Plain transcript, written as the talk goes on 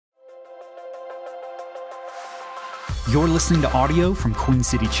You're listening to audio from Queen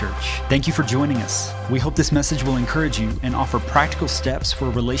City Church. Thank you for joining us. We hope this message will encourage you and offer practical steps for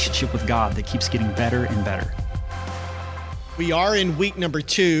a relationship with God that keeps getting better and better. We are in week number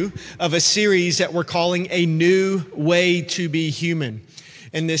 2 of a series that we're calling A New Way to Be Human.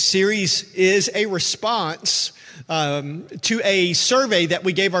 And this series is a response to a survey that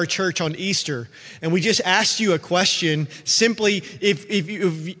we gave our church on Easter. And we just asked you a question, simply,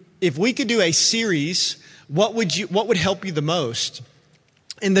 if we could do a series, what would help you the most?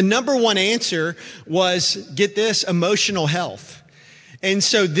 And the number one answer was, get this, emotional health. And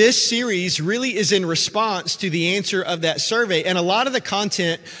so this series really is in response to the answer of that survey. And a lot of the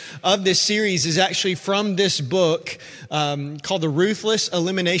content of this series is actually from this book called The Ruthless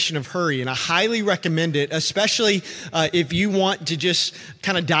Elimination of Hurry. And I highly recommend it, especially if you want to just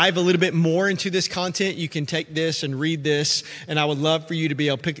kind of dive a little bit more into this content. You can take this and read this. And I would love for you to be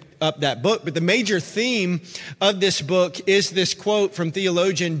able to pick up that book. But the major theme of this book is this quote from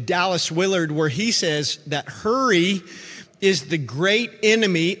theologian Dallas Willard, where he says that hurry is the great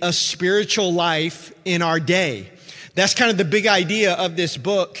enemy of spiritual life in our day. That's kind of the big idea of this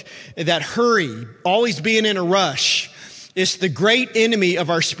book, that hurry, always being in a rush, is the great enemy of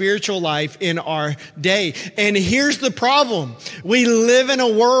our spiritual life in our day. And here's the problem. We live in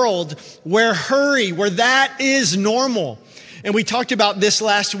a world where that is normal. And we talked about this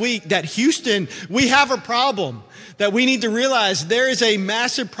last week, that Houston, we have a problem. That we need to realize there is a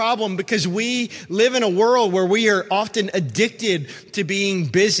massive problem because we live in a world where we are often addicted to being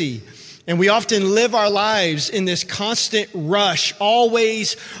busy. And we often live our lives in this constant rush,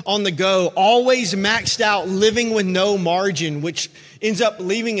 always on the go, always maxed out, living with no margin, which ends up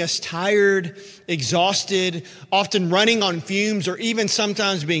leaving us tired, exhausted, often running on fumes, or even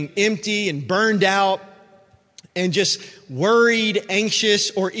sometimes being empty and burned out and just worried, anxious,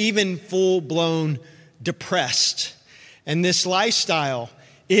 or even full-blown depressed. And this lifestyle,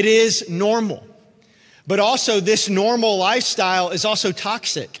 it is normal. But also this normal lifestyle is also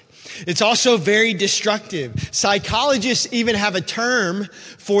toxic. It's also very destructive. Psychologists even have a term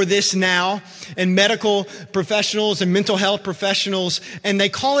for this now, and medical professionals and mental health professionals, and they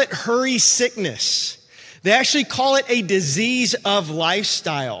call it hurry sickness. They actually call it a disease of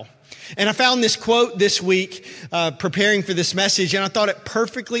lifestyle. And I found this quote this week preparing for this message, and I thought it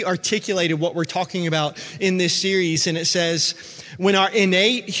perfectly articulated what we're talking about in this series. And it says, when our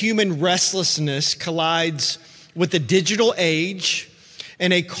innate human restlessness collides with the digital age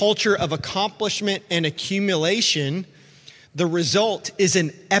and a culture of accomplishment and accumulation, the result is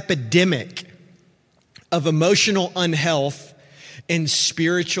an epidemic of emotional unhealth and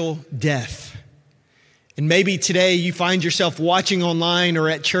spiritual death. And maybe today you find yourself watching online or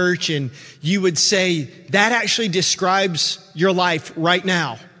at church and you would say, that actually describes your life right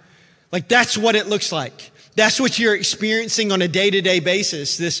now. Like that's what it looks like. That's what you're experiencing on a day-to-day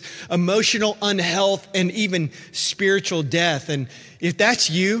basis, this emotional unhealth and even spiritual death. And if that's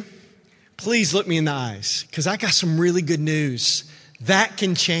you, please look me in the eyes, because I got some really good news. That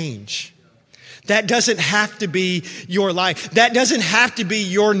can change. That doesn't have to be your life. That doesn't have to be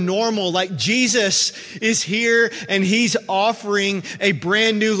your normal. Like Jesus is here and he's offering a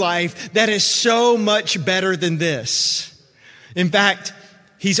brand new life that is so much better than this. In fact,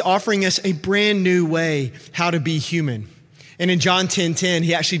 he's offering us a brand new way how to be human. And in John 10:10,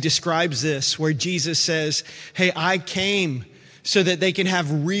 he actually describes this, where Jesus says, hey, I came so that they can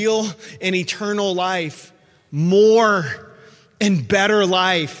have real and eternal life, more and better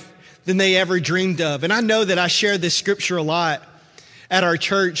life than they ever dreamed of. And I know that I share this scripture a lot at our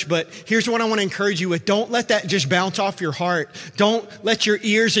church, but here's what I want to encourage you with. Don't let that just bounce off your heart. Don't let your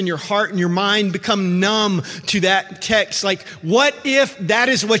ears and your heart and your mind become numb to that text. Like, what if that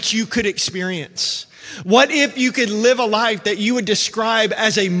is what you could experience? What if you could live a life that you would describe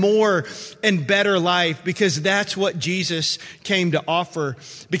as a more and better life? Because that's what Jesus came to offer.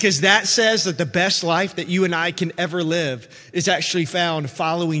 Because that says that the best life that you and I can ever live is actually found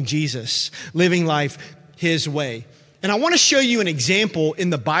following Jesus, living life his way. And I want to show you an example in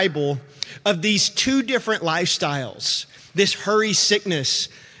the Bible of these two different lifestyles, this hurry sickness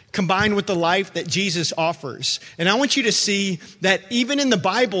combined with the life that Jesus offers. And I want you to see that even in the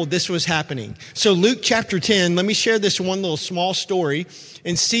Bible, this was happening. So Luke chapter 10, let me share this one little small story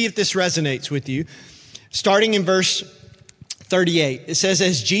and see if this resonates with you. Starting in verse 38, it says,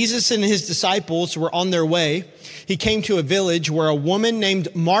 as Jesus and his disciples were on their way, he came to a village where a woman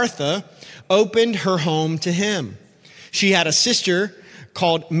named Martha opened her home to him. She had a sister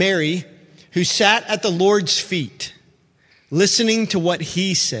called Mary who sat at the Lord's feet, listening to what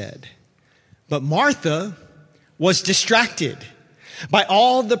he said. But Martha was distracted by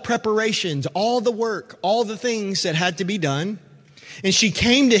all the preparations, all the work, all the things that had to be done. And she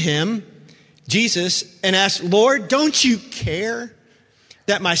came to him, Jesus, and asked, Lord, don't you care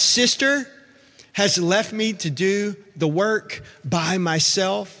that my sister has left me to do the work by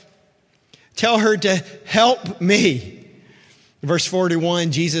myself? Tell her to help me. Verse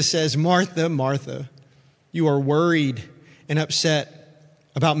 41, Jesus says, Martha, Martha, you are worried and upset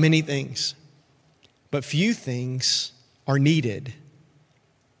about many things, but few things are needed,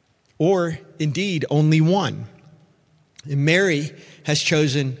 or indeed only one. And Mary has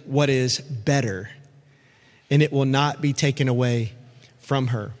chosen what is better, and it will not be taken away from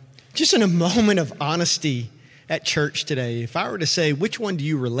her. Just in a moment of honesty at church today, if I were to say, which one do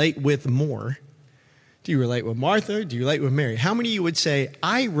you relate with more? Do you relate with Martha? Do you relate with Mary? How many of you would say,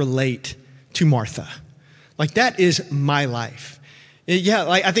 I relate to Martha? Like, that is my life. Yeah,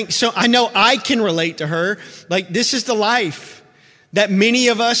 like I think so. I know I can relate to her. Like, this is the life that many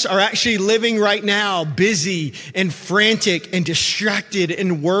of us are actually living right now, busy and frantic and distracted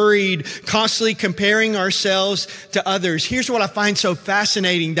and worried, constantly comparing ourselves to others. Here's what I find so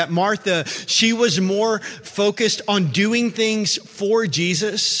fascinating, that Martha, she was more focused on doing things for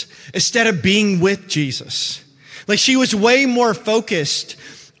Jesus instead of being with Jesus. Like, she was way more focused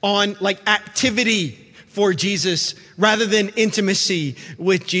on like activity for Jesus rather than intimacy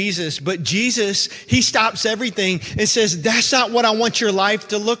with Jesus. But Jesus, he stops everything and says, that's not what I want your life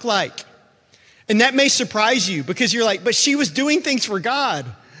to look like. And that may surprise you because you're like, but she was doing things for God.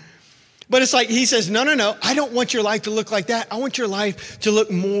 But it's like, he says, no, I don't want your life to look like that. I want your life to look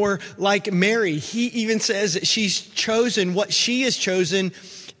more like Mary. He even says that she's chosen, what she has chosen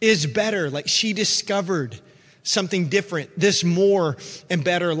is better. Like, she discovered something different, this more and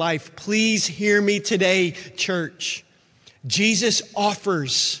better life. Please hear me today, church. Jesus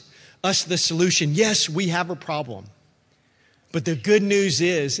offers us the solution. Yes, we have a problem. But the good news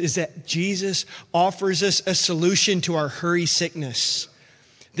is that Jesus offers us a solution to our hurry sickness,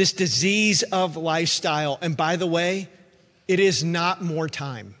 this disease of lifestyle. And by the way, it is not more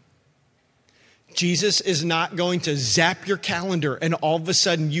time. Jesus is not going to zap your calendar and all of a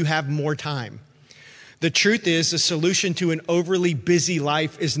sudden you have more time. The truth is, the solution to an overly busy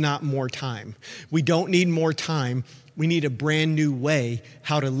life is not more time. We don't need more time. We need a brand new way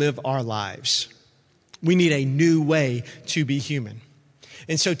how to live our lives. We need a new way to be human.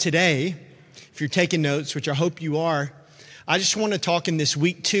 And so today, if you're taking notes, which I hope you are, I just want to talk in this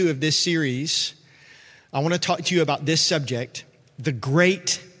week 2 of this series. I want to talk to you about this subject, the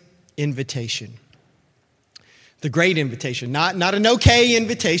great invitation. The great invitation, not an okay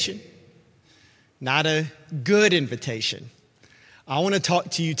invitation. Not a good invitation. I want to talk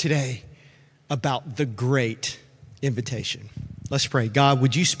to you today about the great invitation. Let's pray. God,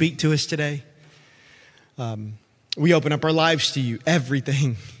 would you speak to us today? We open up our lives to you,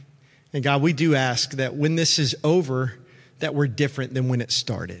 everything. And God, we do ask that when this is over, that we're different than when it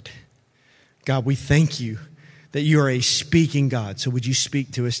started. God, we thank you that you are a speaking God. So would you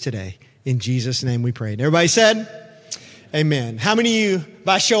speak to us today? In Jesus' name we pray. And everybody said, amen. How many of you,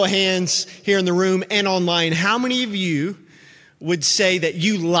 by show of hands here in the room and online, how many of you would say that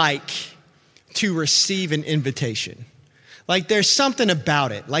you like to receive an invitation? Like, there's something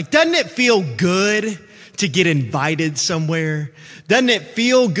about it. Like, doesn't it feel good to get invited somewhere? Doesn't it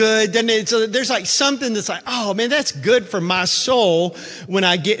feel good? There's like something that's like, oh man, that's good for my soul when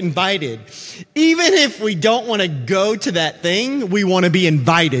I get invited. Even if we don't want to go to that thing, we want to be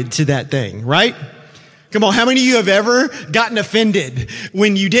invited to that thing, right? Come on, how many of you have ever gotten offended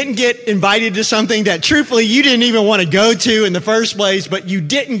when you didn't get invited to something that truthfully you didn't even want to go to in the first place, but you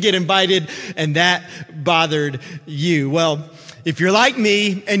didn't get invited and that bothered you? Well, if you're like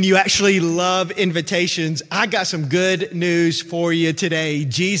me and you actually love invitations, I got some good news for you today.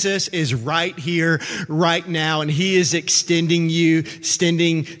 Jesus is right here, right now, and he is extending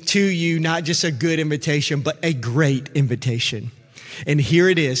to you, not just a good invitation, but a great invitation. And here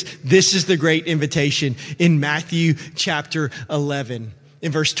it is. This is the great invitation in Matthew chapter 11,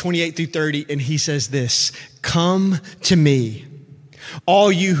 in verse 28 through 30. And he says this, come to me,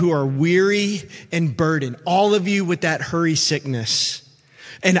 all you who are weary and burdened, all of you with that hurry sickness,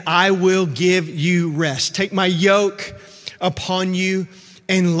 and I will give you rest. Take my yoke upon you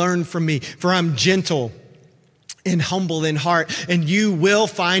and learn from me, for I'm gentle and humble in heart, and you will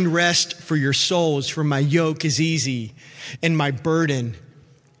find rest for your souls, for my yoke is easy and my burden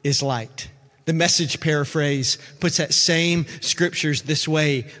is light. The Message paraphrase puts that same scriptures this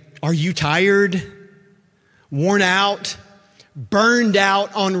way. Are you tired, worn out, burned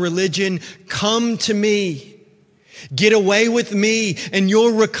out on religion? Come to me Get away with me and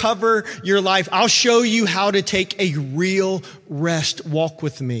you'll recover your life. I'll show you how to take a real rest. Walk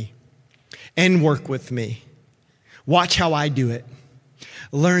with me and work with me. Watch how I do it.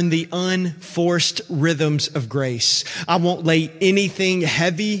 Learn the unforced rhythms of grace. I won't lay anything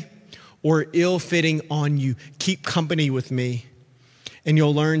heavy or ill-fitting on you. Keep company with me, and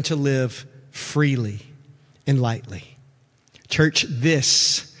you'll learn to live freely and lightly. Church,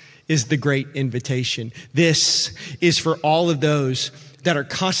 this is the great invitation. This is for all of those that are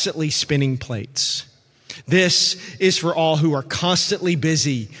constantly spinning plates. This is for all who are constantly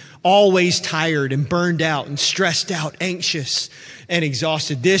busy, always tired and burned out and stressed out, anxious and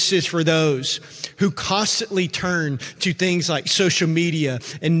exhausted. This is for those who constantly turn to things like social media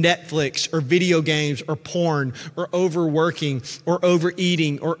and Netflix or video games or porn or overworking or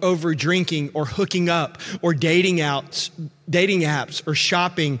overeating or overdrinking or hooking up or dating apps or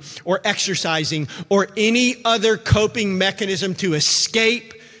shopping or exercising or any other coping mechanism to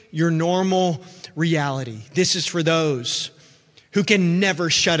escape your normal reality. This is for those who can never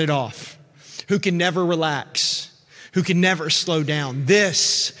shut it off, who can never relax, who can never slow down.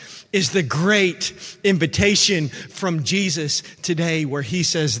 This is the great invitation from Jesus today, where he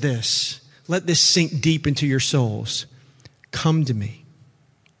says this. Let this sink deep into your souls. Come to me,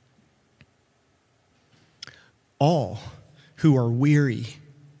 all who are weary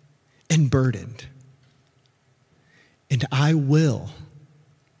and burdened, and I will,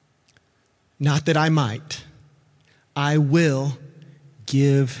 not that I might, I will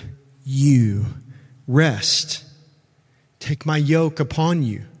give you rest. Take my yoke upon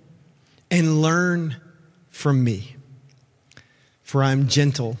you and learn from me. For I am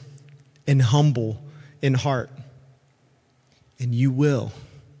gentle and humble in heart, and you will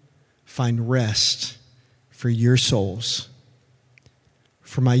find rest for your souls.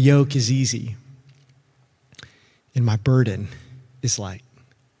 For my yoke is easy and my burden is light.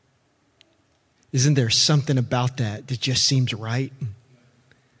 Isn't there something about that just seems right?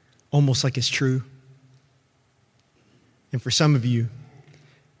 Almost like it's true. And for some of you,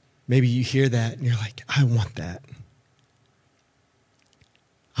 maybe you hear that and you're like, I want that.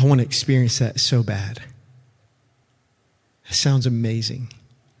 I want to experience that so bad. It sounds amazing.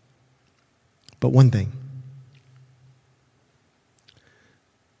 But one thing.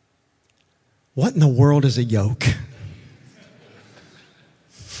 What in the world is a yoke?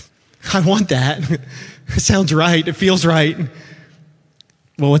 I want that. It sounds right. It feels right.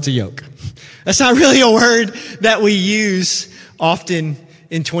 Well, what's a yoke? That's not really a word that we use often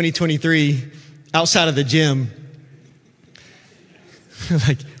in 2023 outside of the gym.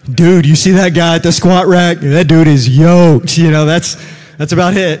 Like, dude, you see that guy at the squat rack? That dude is yoked. You know, that's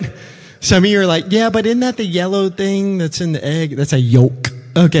about it. Some of you are like, yeah, but isn't that the yellow thing that's in the egg? That's a yolk.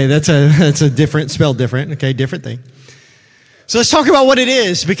 Okay, that's a different, spelled different. Okay, different thing. So let's talk about what it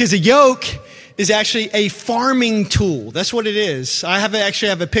is, because a yoke is actually a farming tool. That's what it is. I actually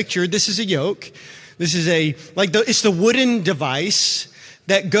have a picture. This is a yoke. This is it's the wooden device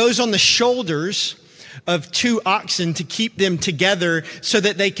that goes on the shoulders of two oxen to keep them together so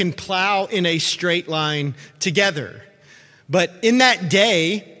that they can plow in a straight line together. But in that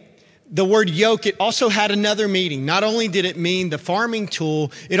day, the word yoke, it also had another meaning. Not only did it mean the farming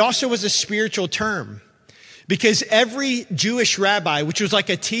tool, it also was a spiritual term. Because every Jewish rabbi, which was like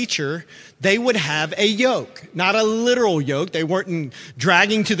a teacher, they would have a yoke. Not a literal yoke. They weren't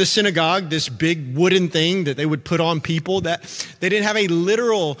dragging to the synagogue this big wooden thing that they would put on people. They didn't have a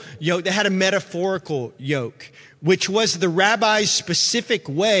literal yoke. They had a metaphorical yoke, which was the rabbi's specific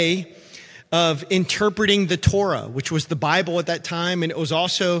way of interpreting the Torah, which was the Bible at that time. And it was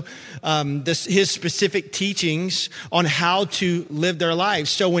also his specific teachings on how to live their lives.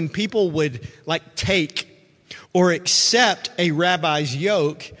 So when people would take or accept a rabbi's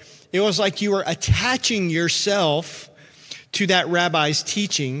yoke, it was like you were attaching yourself to that rabbi's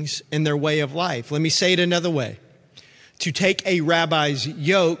teachings and their way of life. Let me say it another way. To take a rabbi's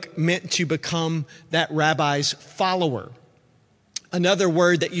yoke meant to become that rabbi's follower. Another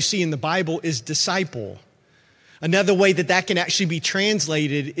word that you see in the Bible is disciple. Another way that can actually be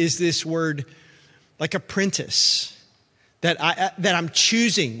translated is this word like apprentice. That I'm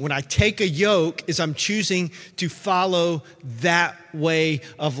choosing, when I take a yoke, is I'm choosing to follow that way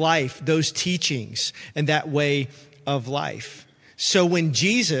of life, those teachings and that way of life. So when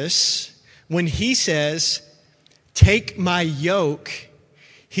Jesus, when he says, take my yoke,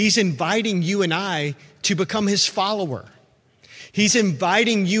 he's inviting you and I to become his follower. He's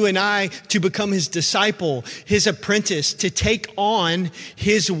inviting you and I to become his disciple, his apprentice, to take on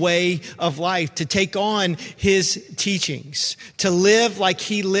his way of life, to take on his teachings, to live like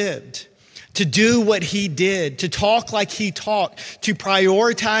he lived, to do what he did, to talk like he talked, to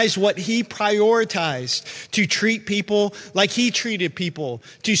prioritize what he prioritized, to treat people like he treated people,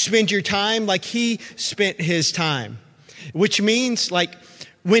 to spend your time like he spent his time. Which means, like,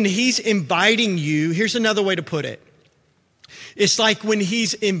 when he's inviting you, here's another way to put it. It's like when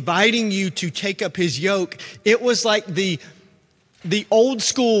he's inviting you to take up his yoke, it was like the old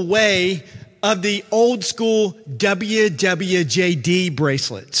school way of the old school WWJD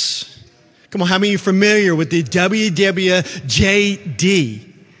bracelets. Come on, how many of you are familiar with the WWJD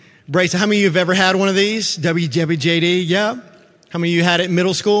bracelet? How many of you have ever had one of these? WWJD, yeah? How many of you had it in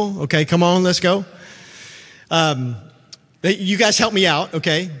middle school? Okay, come on, let's go. You guys help me out,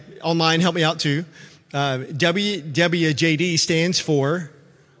 okay? Online, help me out too. WWJD stands for...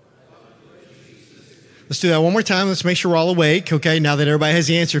 Let's do that one more time. Let's make sure we're all awake, okay? Now that everybody has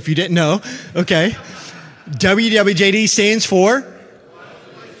the answer, if you didn't know, okay? WWJD stands for...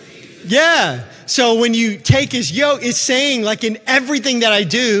 Yeah. So when you take his yoke, it's saying, like, in everything that I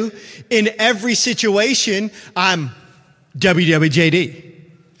do, in every situation, I'm WWJD.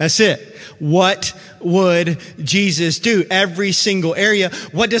 That's it. What would Jesus do? Every single area.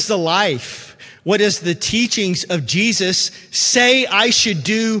 What does the teachings of Jesus say I should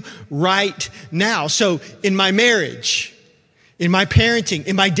do right now? So in my marriage, in my parenting,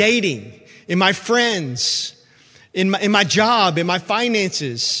 in my dating, in my friends, in my job, in my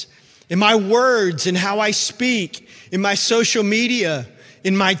finances, in my words and how I speak, in my social media,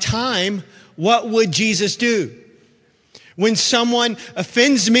 in my time, what would Jesus do? When someone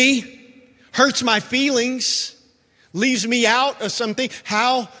offends me, hurts my feelings, leaves me out of something,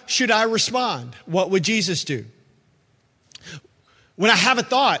 how should I respond? What would Jesus do? When I have a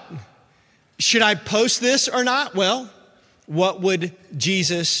thought, should I post this or not? Well, what would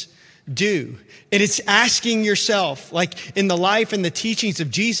Jesus do? And it's asking yourself, like in the life and the teachings of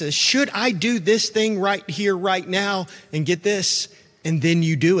Jesus, should I do this thing right here, right now, and get this? And then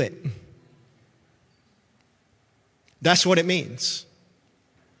you do it. That's what it means.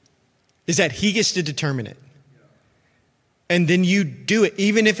 Is that he gets to determine it. And then you do it,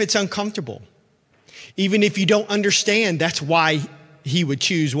 even if it's uncomfortable. Even if you don't understand, that's why he would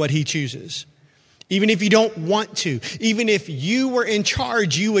choose what he chooses. Even if you don't want to. Even if you were in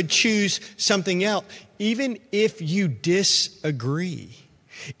charge, you would choose something else. Even if you disagree.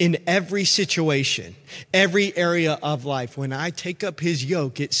 In every situation, every area of life, when I take up his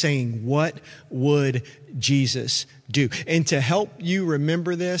yoke, it's saying, what would Jesus do? And to help you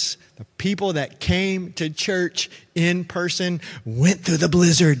remember this, the people that came to church in person went through the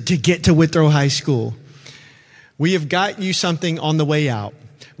blizzard to get to Withrow High School. We have got you something on the way out.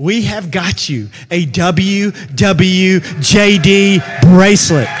 We have got you a WWJD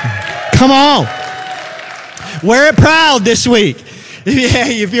bracelet. Come on. Wear it proud this week. Yeah,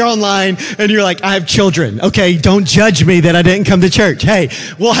 if you're online and you're like, I have children, okay, don't judge me that I didn't come to church. Hey,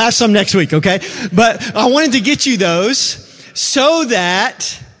 we'll have some next week, okay? But I wanted to get you those so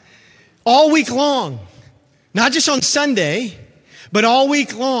that all week long, not just on Sunday, but all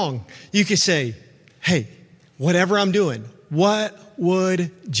week long, you can say, hey, whatever I'm doing, what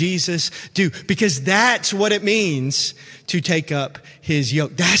would Jesus do? Because that's what it means to take up his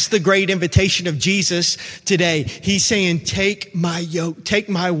yoke. That's the great invitation of Jesus today. He's saying, take my yoke, take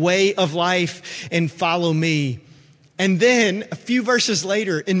my way of life and follow me. And then a few verses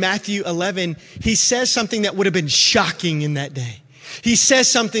later in Matthew 11, he says something that would have been shocking in that day. He says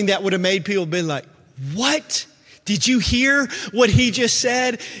something that would have made people be like, what? Did you hear what he just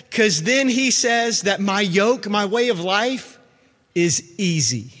said? Because then he says that my yoke, my way of life is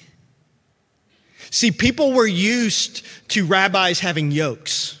easy. See, people were used to rabbis having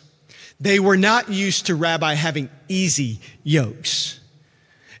yokes. They were not used to rabbi having easy yokes.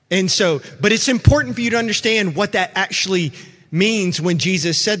 And so, but it's important for you to understand what that actually means when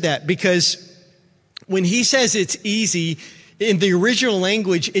Jesus said that, because when he says it's easy, in the original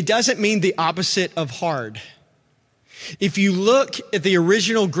language, it doesn't mean the opposite of hard. If you look at the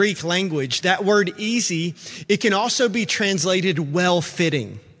original Greek language, that word easy, it can also be translated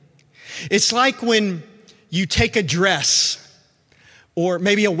well-fitting. It's like when you take a dress, or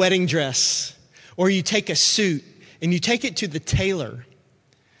maybe a wedding dress, or you take a suit and you take it to the tailor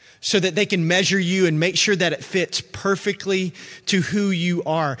so that they can measure you and make sure that it fits perfectly to who you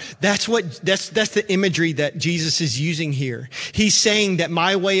are. That's the imagery that Jesus is using here. He's saying that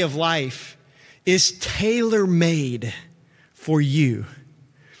my way of life is tailor-made for you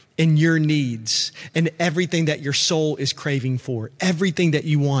and your needs and everything that your soul is craving for, everything that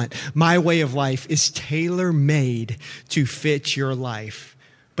you want. My way of life is tailor-made to fit your life.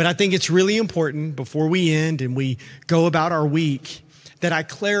 But I think it's really important before we end and we go about our week that I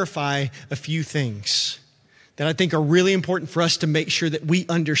clarify a few things that I think are really important for us to make sure that we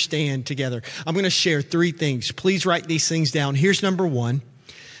understand together. I'm going to share 3 things. Please write these things down. Here's number 1,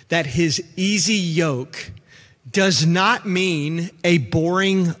 that his easy yoke does not mean a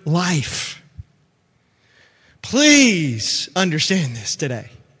boring life. Please understand this today.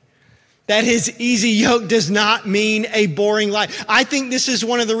 That his easy yoke does not mean a boring life. I think this is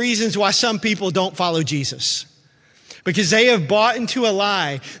one of the reasons why some people don't follow Jesus. Because they have bought into a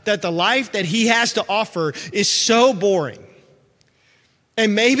lie that the life that he has to offer is so boring.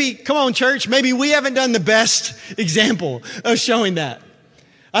 And maybe, come on church, maybe we haven't done the best example of showing that.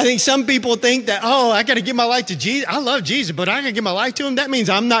 I think some people think that, I got to give my life to Jesus. I love Jesus, but I got to give my life to him. That means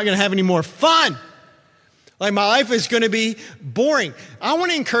I'm not going to have any more fun. Like my life is going to be boring. I want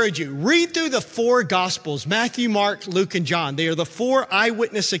to encourage you, read through the 4 Gospels, Matthew, Mark, Luke, and John. They are the 4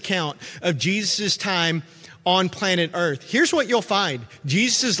 eyewitness account of Jesus' time on planet Earth. Here's what you'll find.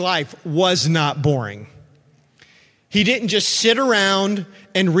 Jesus' life was not boring. He didn't just sit around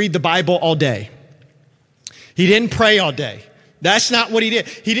and read the Bible all day. He didn't pray all day. That's not what he did.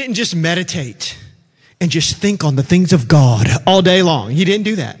 He didn't just meditate and just think on the things of God all day long. He didn't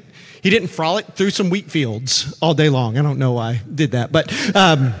do that. He didn't frolic through some wheat fields all day long. I don't know why I did that. But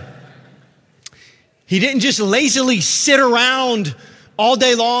he didn't just lazily sit around all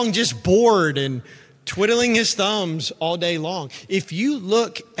day long, just bored and twiddling his thumbs all day long. If you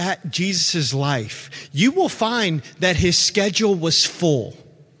look at Jesus' life, you will find that his schedule was full.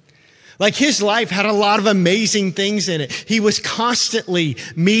 Like his life had a lot of amazing things in it. He was constantly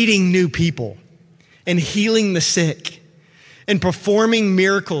meeting new people and healing the sick and performing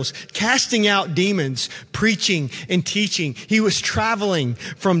miracles, casting out demons, preaching and teaching. He was traveling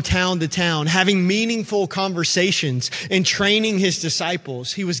from town to town, having meaningful conversations and training his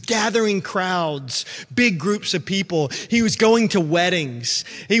disciples. He was gathering crowds, big groups of people. He was going to weddings.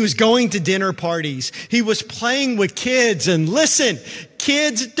 He was going to dinner parties. He was playing with kids. And listen,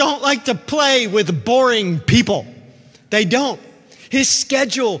 kids don't like to play with boring people. They don't. His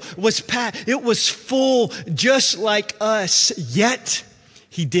schedule was packed. It was full just like us, yet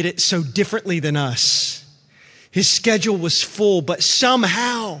he did it so differently than us. His schedule was full, but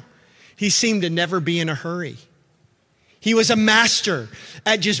somehow he seemed to never be in a hurry. He was a master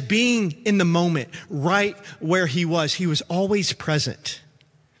at just being in the moment, right where he was. He was always present.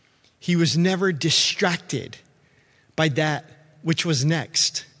 He was never distracted by that which was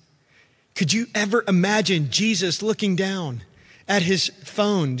next. Could you ever imagine Jesus looking down at his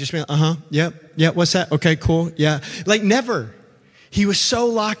phone, just being, yep, what's that? Okay, cool, yeah. Like never. He was so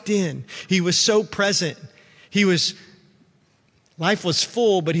locked in. He was so present. Life was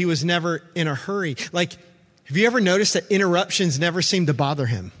full, but he was never in a hurry. Like, have you ever noticed that interruptions never seem to bother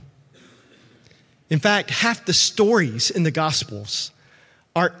him? In fact, half the stories in the Gospels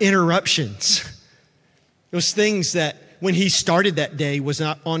are interruptions. Those things that when he started that day was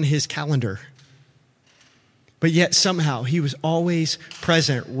not on his calendar. But yet somehow he was always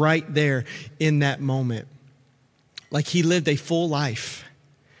present right there in that moment. Like he lived a full life.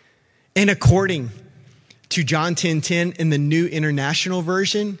 And according to John 10:10 in the New International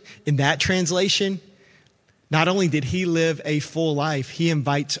Version, in that translation, not only did he live a full life, he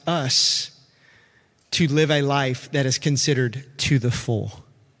invites us to live a life that is considered to the full.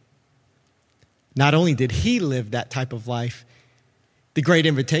 Not only did he live that type of life, the great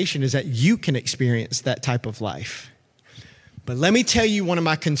invitation is that you can experience that type of life. But let me tell you one of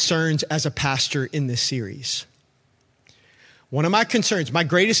my concerns as a pastor in this series. One of my concerns, my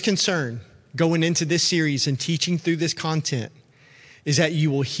greatest concern going into this series and teaching through this content is that you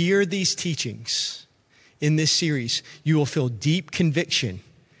will hear these teachings in this series. You will feel deep conviction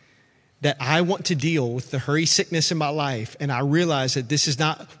that I want to deal with the hurry sickness in my life, and I realize that this is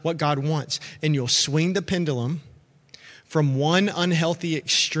not what God wants. And you'll swing the pendulum from one unhealthy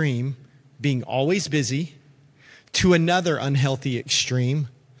extreme, being always busy, to another unhealthy extreme,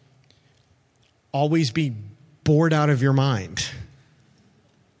 always be bored out of your mind,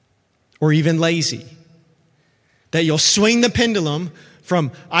 or even lazy. That you'll swing the pendulum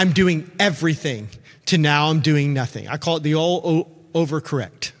from I'm doing everything to now I'm doing nothing. I call it the old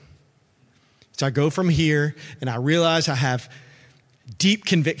overcorrect. So I go from here and I realize I have deep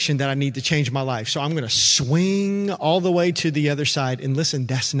conviction that I need to change my life. So I'm going to swing all the way to the other side. And listen,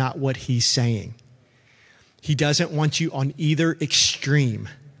 that's not what he's saying. He doesn't want you on either extreme.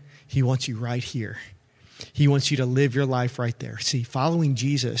 He wants you right here. He wants you to live your life right there. See, following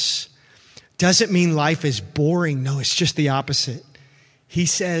Jesus doesn't mean life is boring. No, it's just the opposite. He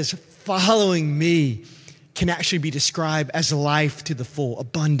says following me can actually be described as life to the full,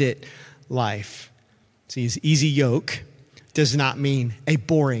 abundant life. See, his easy yoke does not mean a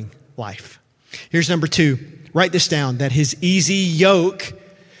boring life. Here's number 2. Write this down, that his easy yoke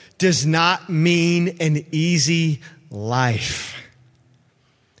does not mean an easy life.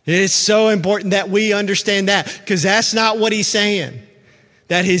 It is so important that we understand that, because that's not what he's saying.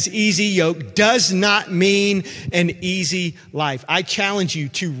 That his easy yoke does not mean an easy life. I challenge you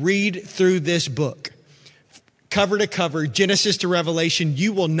to read through this book, cover to cover, Genesis to Revelation.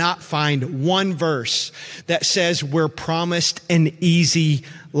 You will not find one verse that says we're promised an easy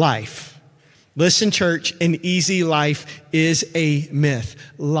life. Listen, church, an easy life is a myth.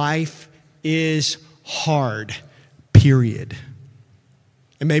 Life is hard, period.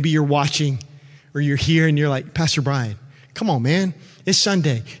 And maybe you're watching or you're here and you're like, Pastor Brian, come on, man. It's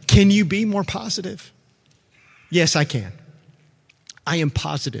Sunday. Can you be more positive? Yes, I can. I am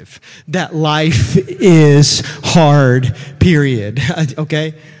positive that life is hard, period.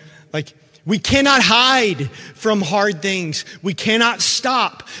 Okay? Like, we cannot hide from hard things. We cannot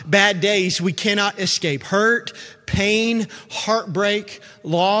stop bad days. We cannot escape hurt, pain, heartbreak,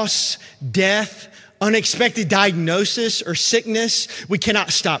 loss, death, unexpected diagnosis or sickness. We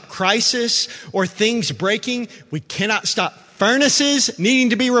cannot stop crisis or things breaking. We cannot stop furnaces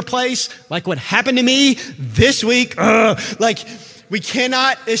needing to be replaced, like what happened to me this week. We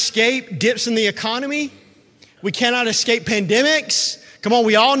cannot escape dips in the economy. We cannot escape pandemics. Come on,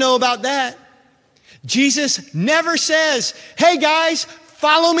 we all know about that. Jesus never says, hey guys,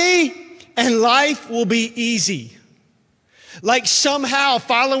 follow me and life will be easy. Like somehow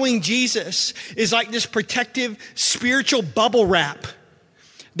following Jesus is like this protective spiritual bubble wrap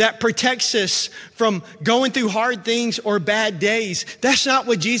that protects us from going through hard things or bad days. That's not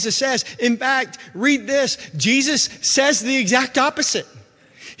what Jesus says. In fact, read this. Jesus says the exact opposite.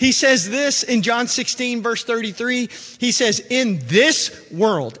 He says this in John 16, verse 33. He says, in this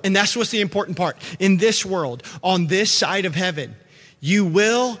world, and that's what's the important part, in this world, on this side of heaven, you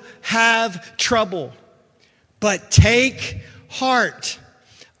will have trouble, but take heart.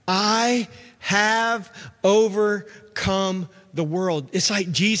 I have overcome the world. It's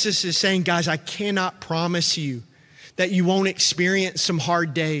like Jesus is saying, guys, I cannot promise you that you won't experience some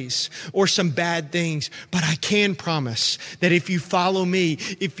hard days or some bad things, but I can promise that if you follow me,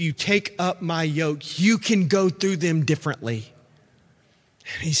 if you take up my yoke, you can go through them differently.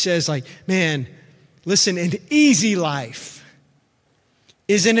 And he says, like, man, listen, an easy life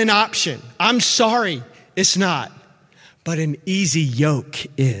isn't an option. I'm sorry, it's not. But an easy yoke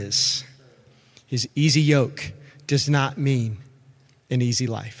is. His easy yoke does not mean an easy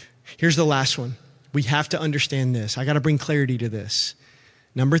life. Here's the last one. We have to understand this. I got to bring clarity to this.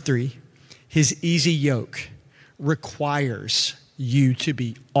 Number 3, his easy yoke requires you to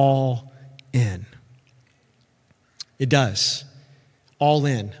be all in. It does. All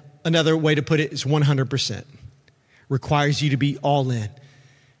in. Another way to put it is 100%. Requires you to be all in.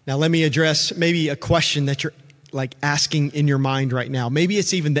 Now let me address maybe a question that you're like asking in your mind right now. Maybe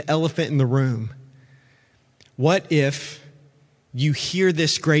it's even the elephant in the room. What if you hear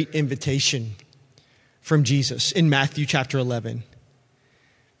this great invitation from Jesus in Matthew chapter 11,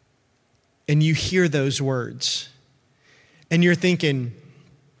 and you hear those words, and you're thinking,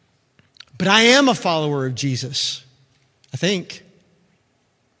 but I am a follower of Jesus, I think.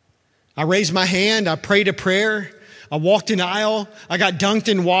 I raised my hand, I prayed a prayer, I walked an aisle, I got dunked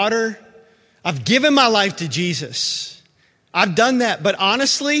in water, I've given my life to Jesus. I've done that, but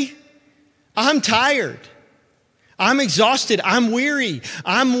honestly, I'm tired. I'm exhausted. I'm weary.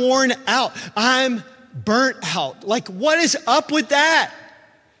 I'm worn out. I'm burnt out. Like, what is up with that?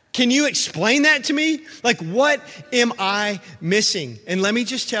 Can you explain that to me? Like, what am I missing? And let me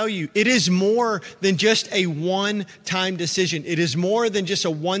just tell you, it is more than just a one-time decision. It is more than just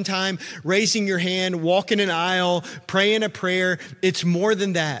a one-time raising your hand, walking an aisle, praying a prayer. It's more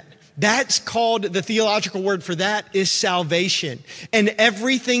than that. That's called, the theological word for that is salvation. And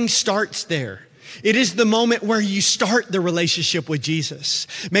everything starts there. It is the moment where you start the relationship with Jesus.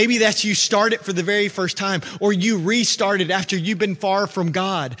 Maybe that's you start it for the very first time, or you restart it after you've been far from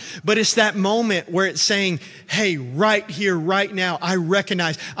God. But it's that moment where it's saying, hey, right here, right now, I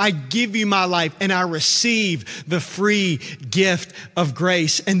recognize, I give you my life and I receive the free gift of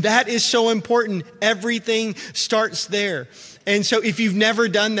grace. And that is so important. Everything starts there. And so if you've never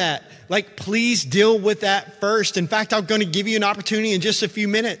done that, like, please deal with that first. In fact, I'm going to give you an opportunity in just a few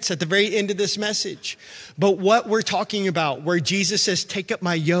minutes at the very end of this message. But what we're talking about, where Jesus says, take up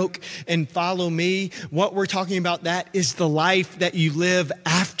my yoke and follow me, what we're talking about, that is the life that you live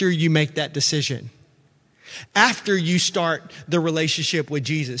after you make that decision. After you start the relationship with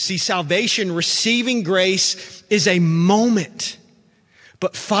Jesus. See, salvation, receiving grace is a moment,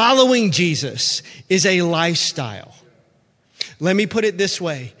 but following Jesus is a lifestyle. Let me put it this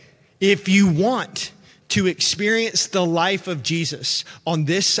way. If you want to experience the life of Jesus on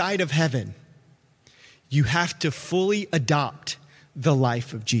this side of heaven, you have to fully adopt the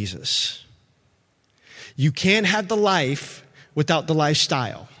life of Jesus. You can't have the life without the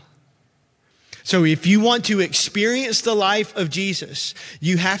lifestyle. So if you want to experience the life of Jesus,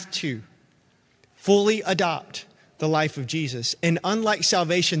 you have to fully adopt the life of Jesus. And unlike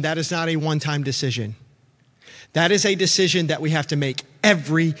salvation, that is not a one-time decision. That is a decision that we have to make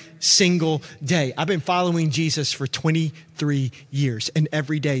every single day. I've been following Jesus for 23 years. And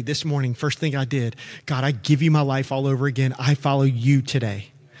every day, this morning, first thing I did, God, I give you my life all over again. I follow you today.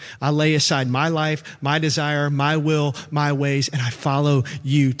 I lay aside my life, my desire, my will, my ways, and I follow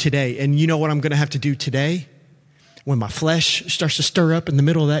you today. And you know what I'm going to have to do today? When my flesh starts to stir up in the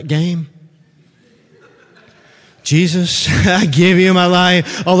middle of that game? Jesus, I give you my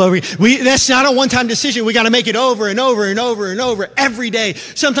life all over. That's not a one-time decision. We got to make it over and over and over and over every day,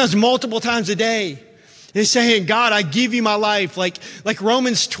 sometimes multiple times a day. It's saying, God, I give you my life, like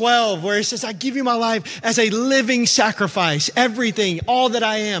Romans 12, where it says, I give you my life as a living sacrifice, everything, all that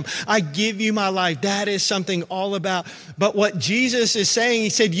I am. I give you my life. That is something all about. But what Jesus is saying, he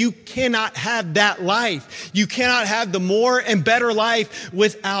said, you cannot have that life. You cannot have the more and better life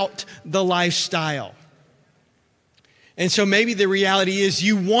without the lifestyle. And so maybe the reality is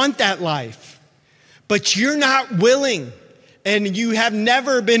you want that life, but you're not willing, and you have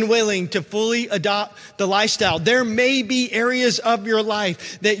never been willing to fully adopt the lifestyle. There may be areas of your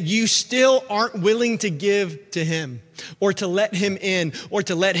life that you still aren't willing to give to him, or to let him in, or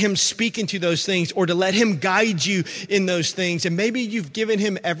to let him speak into those things, or to let him guide you in those things. And maybe you've given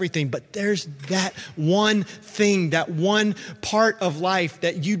him everything, but there's that one thing, that one part of life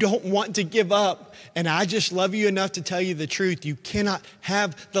that you don't want to give up. And I just love you enough to tell you the truth. You cannot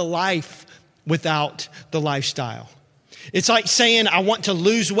have the life without the lifestyle. It's like saying, I want to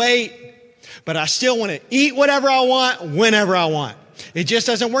lose weight, but I still want to eat whatever I want, whenever I want. It just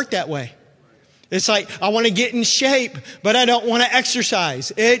doesn't work that way. It's like, I want to get in shape, but I don't want to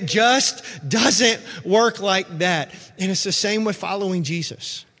exercise. It just doesn't work like that. And it's the same with following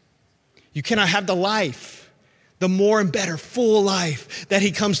Jesus. You cannot have the life, the more and better full life that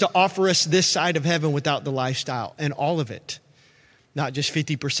he comes to offer us this side of heaven without the lifestyle and all of it. Not just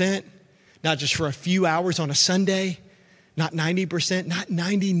 50%, not just for a few hours on a Sunday, not 90%, not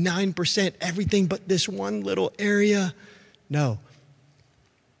 99%, everything but this one little area. No.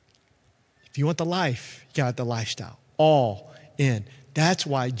 If you want the life, you got the lifestyle. All in. That's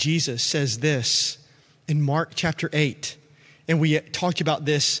why Jesus says this in Mark chapter 8. And we talked about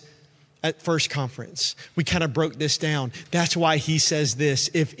this at first conference. We kind of broke this down. That's why he says this.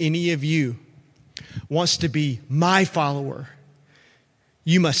 If any of you wants to be my follower,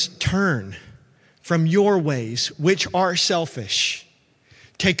 you must turn from your ways, which are selfish.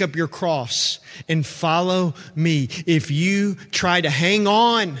 Take up your cross and follow me. If you try to hang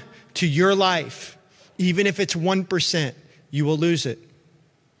on to your life, even if it's 1%, you will lose it.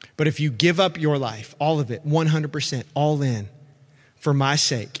 But if you give up your life, all of it, 100%, all in, for my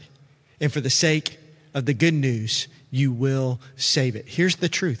sake and for the sake of the good news, you will save it. Here's the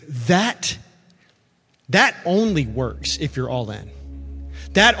truth. That only works if you're all in.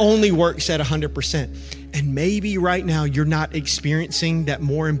 That only works at 100%. And maybe right now you're not experiencing that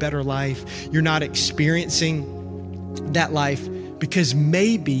more and better life. You're not experiencing that life because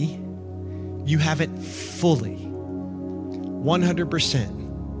maybe you haven't fully,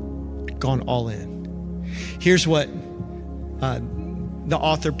 100% gone all in. Here's what the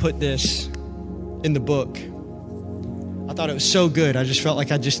author put this in the book. I thought it was so good. I just felt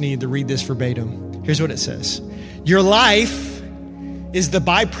like I just needed to read this verbatim. Here's what it says. Your life is the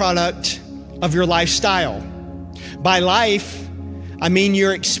byproduct of your lifestyle. By life, I mean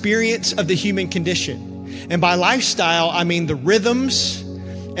your experience of the human condition. And by lifestyle, I mean the rhythms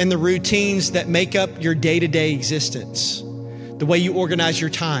and the routines that make up your day-to-day existence. The way you organize your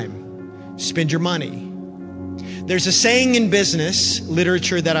time, spend your money. There's a saying in business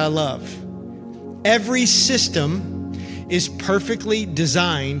literature that I love. Every system is perfectly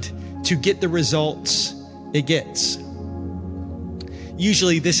designed to get the results it gets.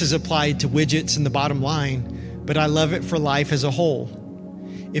 Usually this is applied to widgets and the bottom line, but I love it for life as a whole.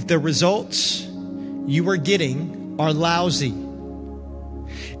 If the results you are getting are lousy,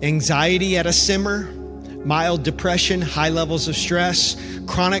 anxiety at a simmer, mild depression, high levels of stress,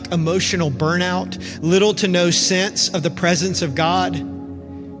 chronic emotional burnout, little to no sense of the presence of God,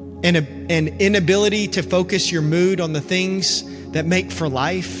 and an inability to focus your mood on the things that make for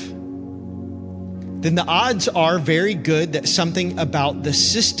life, then the odds are very good that something about the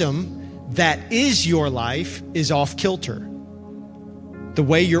system that is your life is off kilter. the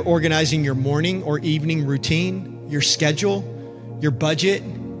way you're organizing your morning or evening routine, your schedule, your budget,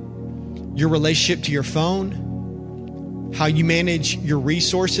 your relationship to your phone, how you manage your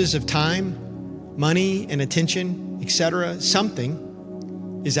resources of time, money, and attention, etc.,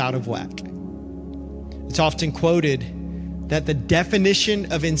 something is out of whack. It's often quoted that the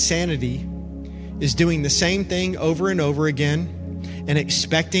definition of insanity is doing the same thing over and over again and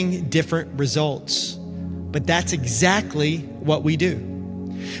expecting different results. But that's exactly what we do.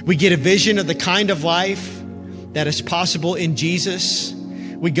 We get a vision of the kind of life that is possible in Jesus.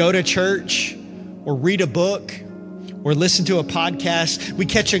 We go to church or read a book or listen to a podcast. We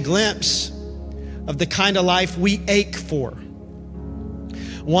catch a glimpse of the kind of life we ache for,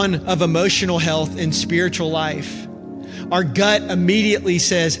 one of emotional health and spiritual life. Our gut immediately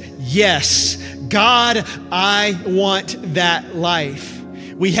says, yes, God, I want that life.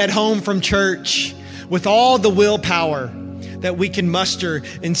 We head home from church with all the willpower that we can muster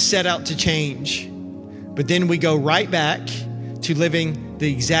and set out to change. But then we go right back to living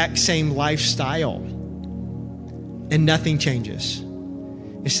the exact same lifestyle, and nothing changes.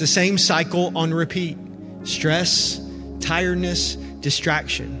 It's the same cycle on repeat. Stress, tiredness,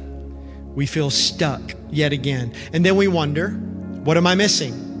 distraction. We feel stuck yet again. And then we wonder, what am I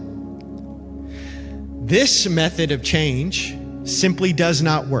missing? This method of change simply does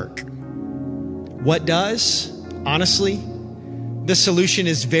not work. What does? Honestly, the solution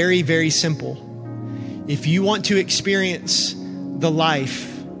is very, very simple. If you want to experience the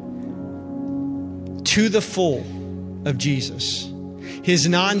life to the full of Jesus, his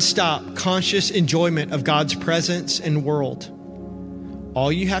nonstop conscious enjoyment of God's presence and world,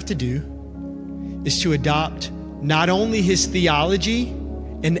 all you have to do is to adopt not only his theology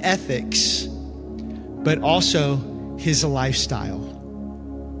and ethics, but also his lifestyle.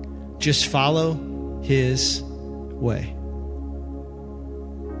 Just follow his way.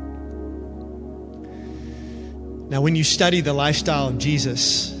 Now, when you study the lifestyle of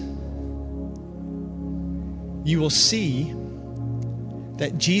Jesus, you will see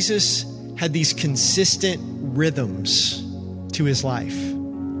that Jesus had these consistent rhythms to his life.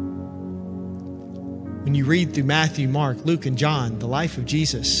 When you read through Matthew, Mark, Luke, and John, the life of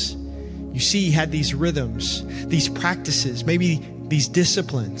Jesus, you see he had these rhythms, these practices, maybe these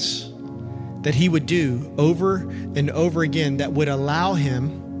disciplines that he would do over and over again that would allow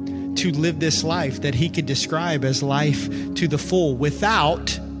him to live this life that he could describe as life to the full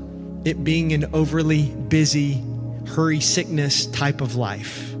without it being an overly busy, hurry sickness type of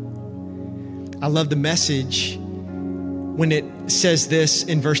life. I love the Message when it says this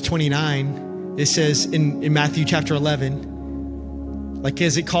in verse 29. It says in Matthew chapter 11, like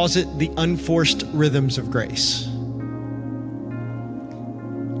as it calls it, the unforced rhythms of grace.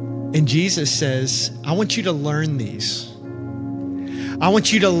 And Jesus says, I want you to learn these. I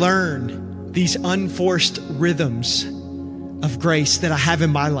want you to learn these unforced rhythms of grace that I have in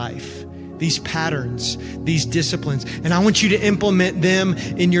my life, these patterns, these disciplines. And I want you to implement them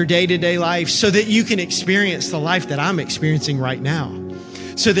in your day-to-day life so that you can experience the life that I'm experiencing right now.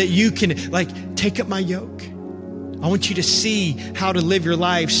 So that you can take up my yoke. I want you to see how to live your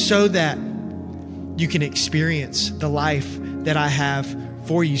life so that you can experience the life that I have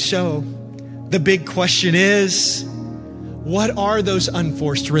for you. So the big question is, what are those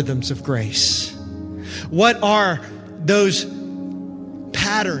unforced rhythms of grace? What are those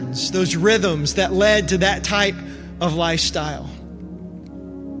patterns, those rhythms that led to that type of lifestyle?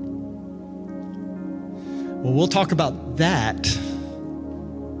 Well, we'll talk about that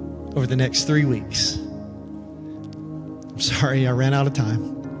over the next 3 weeks. I'm sorry, I ran out of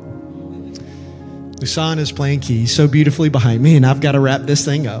time. Lusan is playing keys so beautifully behind me, and I've got to wrap this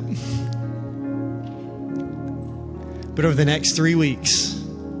thing up. But over the next 3 weeks,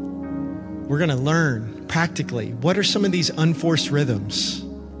 we're going to learn practically what are some of these unforced rhythms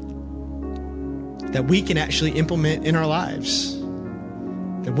that we can actually implement in our lives.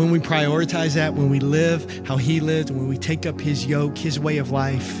 That when we prioritize that, when we live how he lived, when we take up his yoke, his way of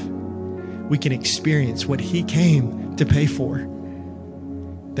life, we can experience what he came to pay for.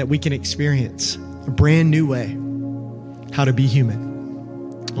 That we can experience a brand new way how to be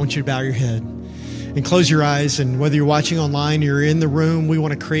human. I want you to bow your head and close your eyes. And whether you're watching online or you're in the room, we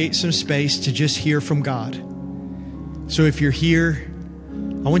want to create some space to just hear from God. So if you're here,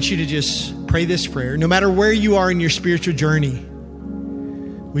 I want you to just pray this prayer. No matter where you are in your spiritual journey,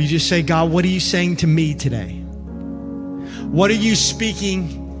 will you just say, God, what are you saying to me today? What are you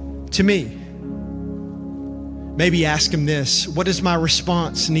speaking to me? Maybe ask him this: what does my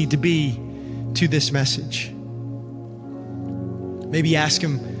response need to be to this message? Maybe ask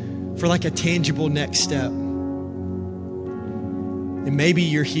him for a tangible next step. And maybe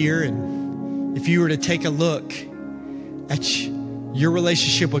you're here, and if you were to take a look at your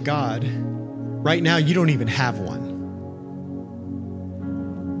relationship with God, right now you don't even have one.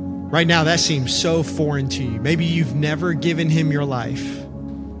 Right now that seems so foreign to you. Maybe you've never given him your life.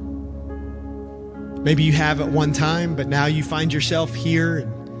 Maybe you have at one time, but now you find yourself here,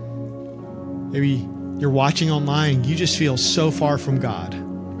 and maybe you're watching online. You just feel so far from God.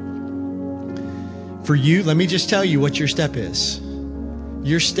 For you, let me just tell you what your step is.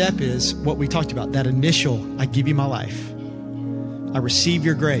 Your step is what we talked about, that initial, I give you my life. I receive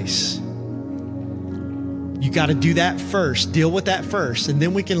your grace. You got to do that first, deal with that first, and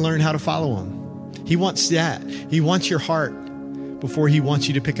then we can learn how to follow him. He wants that. He wants your heart before he wants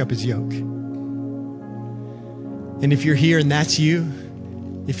you to pick up his yoke. And if you're here and that's you,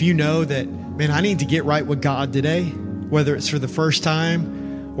 if you know that, man, I need to get right with God today, whether it's for the first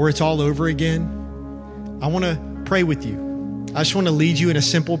time or it's all over again, I want to pray with you. I just want to lead you in a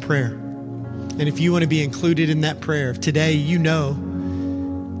simple prayer. And if you want to be included in that prayer, if today you know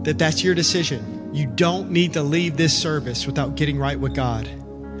that that's your decision, you don't need to leave this service without getting right with God.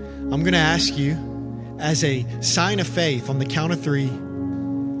 I'm going to ask you, as a sign of faith on the count of 3,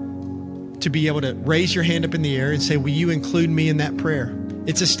 to be able to raise your hand up in the air and say, will you include me in that prayer?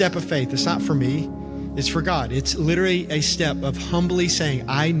 It's a step of faith. It's not for me. It's for God. It's literally a step of humbly saying,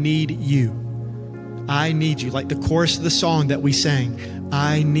 I need you. I need you. Like the chorus of the song that we sang,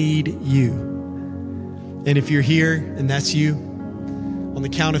 I need you. And if you're here and that's you, on the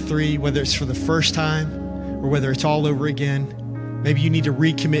count of 3, whether it's for the first time or whether it's all over again, maybe you need to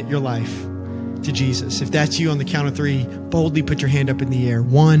recommit your life to Jesus. If that's you, on the count of 3, boldly put your hand up in the air.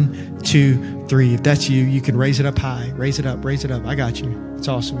 1, 2, 3. If that's you, you can raise it up high. Raise it up. Raise it up. I got you. It's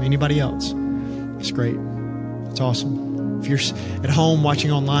awesome. Anybody else? It's great. It's awesome. If you're at home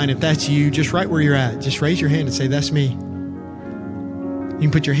watching online, if that's you, just right where you're at, just raise your hand and say, that's me. You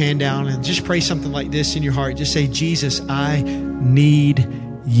can put your hand down and just pray something like this in your heart. Just say, Jesus, I need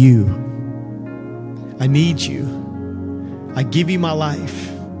you. I need you. I give you my life.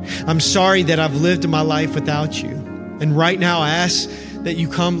 I'm sorry that I've lived my life without you. And right now I ask that you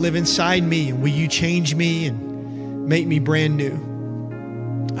come live inside me, and will you change me and make me brand new?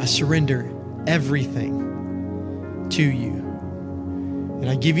 I surrender everything to you. And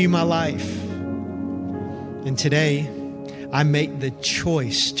I give you my life. And today I make the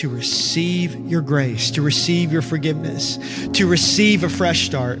choice to receive your grace, to receive your forgiveness, to receive a fresh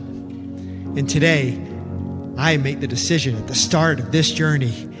start. And today I make the decision at the start of this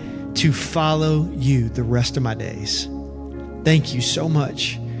journey to follow you the rest of my days. Thank you so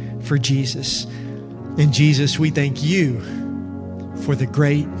much for Jesus. And Jesus, we thank you for the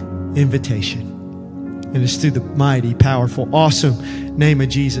great invitation. And it's through the mighty, powerful, awesome name of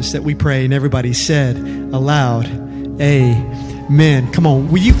Jesus that we pray. And everybody said aloud, amen. Come on,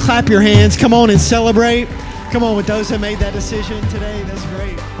 will you clap your hands? Come on and celebrate. Come on with those that made that decision today. That's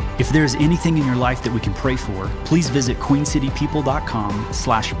great. If there's anything in your life that we can pray for, please visit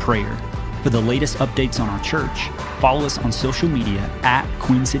queencitypeople.com/prayer. For the latest updates on our church, follow us on social media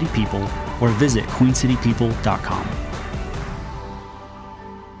 @QueenCityPeople or visit queencitypeople.com.